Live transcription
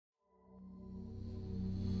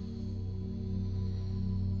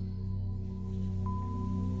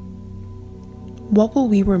What will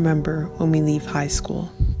we remember when we leave high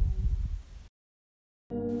school?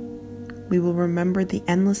 We will remember the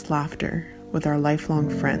endless laughter with our lifelong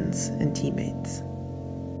friends and teammates.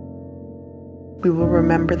 We will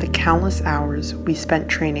remember the countless hours we spent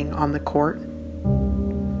training on the court,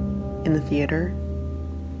 in the theater,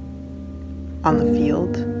 on the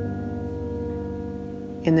field,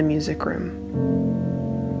 in the music room,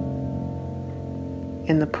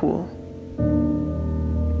 in the pool,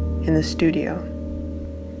 in the studio,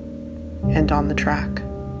 and on the track.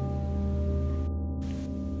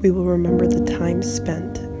 We will remember the time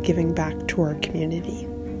spent giving back to our community.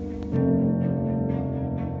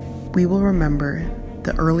 We will remember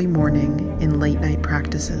the early morning and late night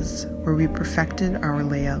practices where we perfected our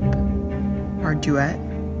layup, our duet,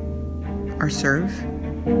 our serve,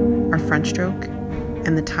 our French stroke,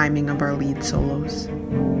 and the timing of our lead solos.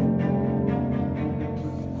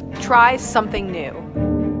 Try something new.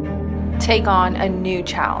 Take on a new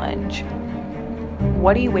challenge.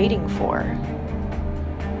 What are you waiting for?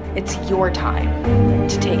 It's your time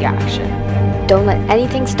to take action. Don't let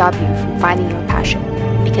anything stop you from finding your passion,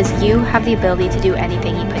 because you have the ability to do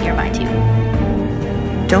anything you put your mind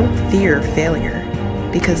to. Don't fear failure,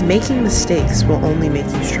 because making mistakes will only make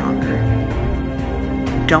you stronger.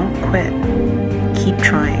 Don't quit. Keep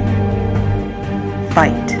trying.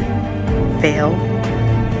 Fight. Fail.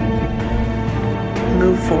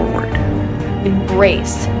 Move forward.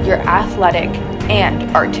 Embrace your athletic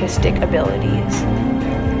and artistic abilities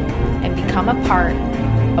and become a part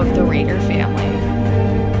of the Raider family.